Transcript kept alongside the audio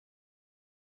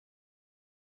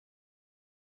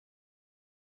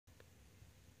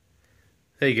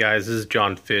Hey guys, this is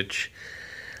John Fitch.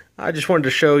 I just wanted to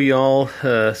show y'all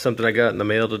something I got in the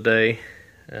mail today.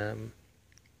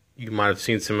 You might have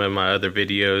seen some of my other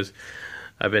videos.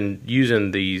 I've been using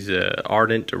these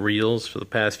Ardent reels for the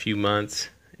past few months,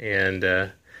 and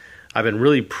I've been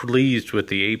really pleased with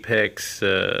the Apex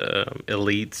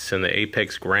Elites and the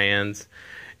Apex Grands,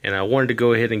 and I wanted to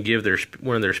go ahead and give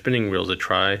one of their spinning reels a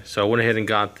try. So I went ahead and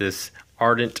got this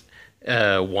Ardent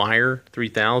Wire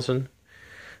 3000.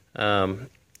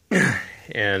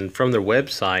 And from their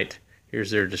website,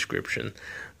 here's their description.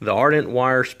 The Ardent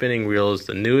Wire spinning reel is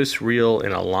the newest reel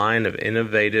in a line of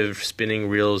innovative spinning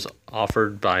reels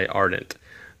offered by Ardent.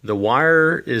 The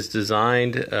wire is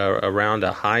designed around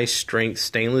a high-strength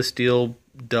stainless steel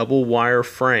double wire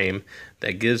frame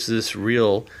that gives this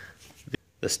reel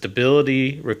the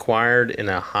stability required in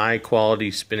a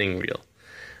high-quality spinning reel.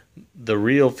 The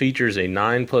reel features a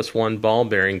 9+1 ball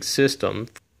bearing system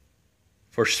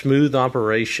for smooth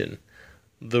operation.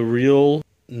 The reel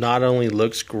not only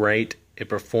looks great, it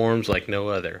performs like no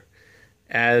other.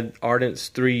 Add Ardent's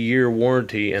 3-year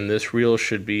warranty and this reel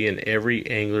should be in every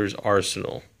angler's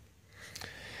arsenal.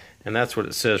 And that's what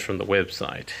it says from the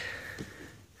website.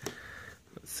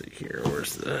 Let's see here,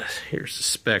 here's the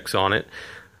specs on it.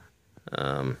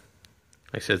 Like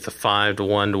I said, it's a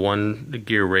 5:1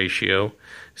 gear ratio,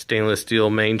 stainless steel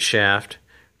main shaft,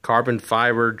 carbon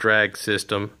fiber drag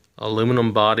system,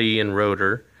 aluminum body and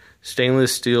rotor,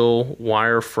 stainless steel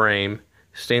wire frame,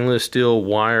 stainless steel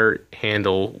wire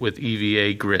handle with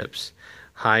EVA grips,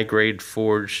 high-grade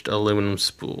forged aluminum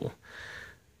spool.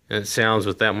 And it sounds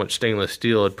with that much stainless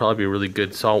steel, it'd probably be a really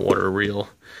good saltwater reel.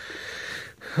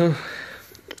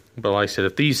 But like I said,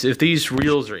 if these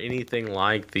reels are anything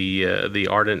like the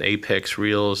Ardent Apex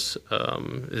reels,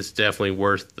 it's definitely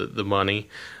worth the money.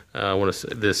 I want to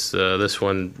say this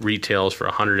one retails for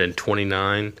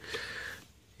 $129,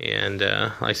 and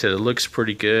like I said, it looks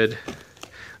pretty good.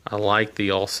 I like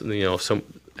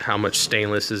how much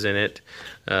stainless is in it.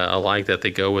 I like that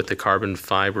they go with the carbon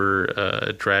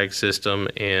fiber drag system,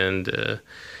 and to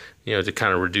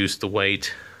kind of reduce the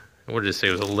weight. What did it say?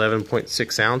 It was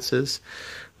 11.6 ounces.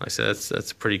 Like I said,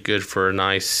 that's pretty good for a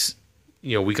nice.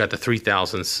 We got the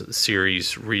 3000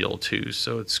 series reel too,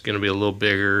 so it's going to be a little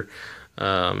bigger.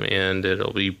 And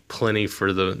it'll be plenty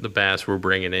for the bass we're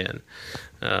bringing in.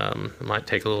 It might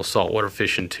take a little saltwater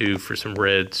fishing too for some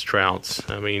reds, trouts.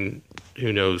 I mean,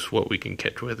 who knows what we can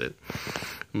catch with it.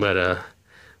 But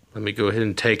let me go ahead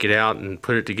and take it out and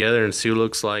put it together and see what it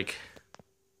looks like.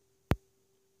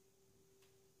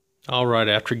 Alright,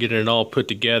 after getting it all put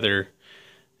together,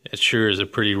 it sure is a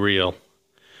pretty reel.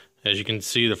 As you can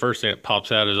see, the first thing that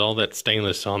pops out is all that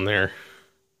stainless on there.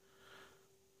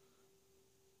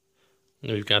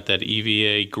 We've got that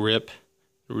EVA grip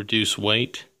to reduce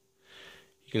weight.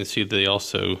 You can see they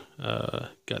also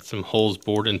got some holes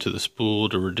bored into the spool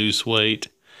to reduce weight.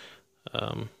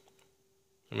 I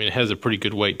mean, it has a pretty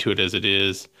good weight to it as it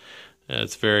is.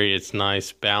 It's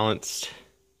nice, balanced.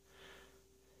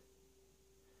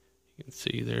 You can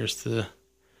see there's the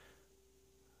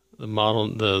model,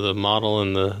 the model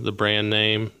and the brand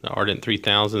name, the Ardent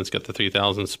 3000. It's got the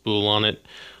 3000 spool on it.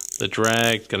 The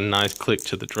drag, got a nice click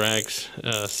to the drag's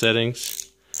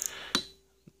settings.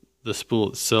 The spool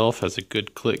itself has a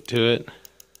good click to it.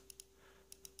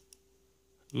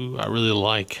 Ooh, I really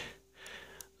like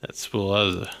that spool.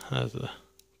 That was a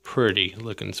pretty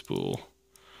looking spool.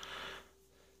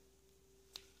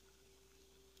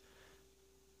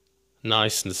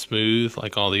 Nice and smooth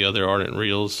like all the other Ardent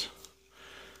reels.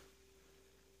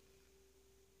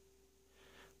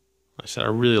 Like I said, I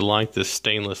really like this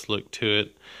stainless look to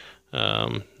it.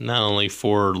 Not only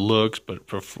for looks, but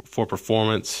for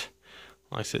performance.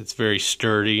 Like I said, it's very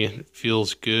sturdy. It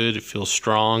feels good. It feels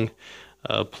strong.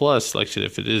 Plus, like I said,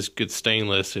 if it is good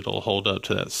stainless, it'll hold up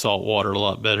to that salt water a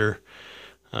lot better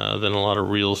than a lot of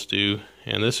reels do.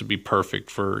 And this would be perfect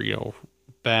for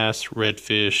bass,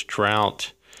 redfish,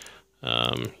 trout.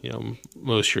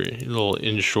 Most of your little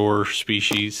inshore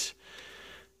species.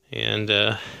 And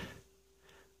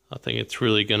I think it's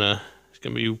really gonna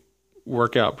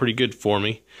work out pretty good for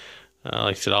me. Like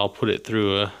I said, I'll put it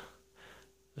through a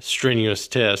strenuous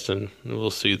test and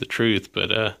we'll see the truth.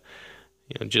 But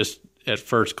just at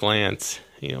first glance,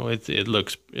 it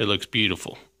looks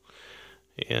beautiful.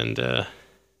 And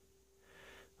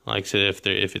like I said,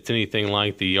 if it's anything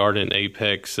like the Ardent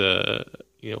Apex,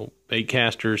 bait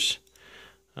casters,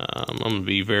 I'm gonna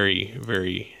be very,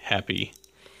 very happy.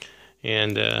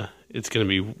 And it's gonna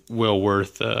be well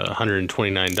worth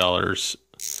 $129.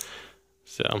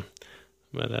 So,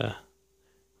 but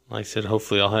like I said,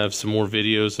 hopefully I'll have some more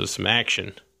videos of some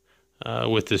action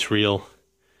with this reel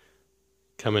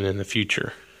coming in the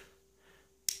future.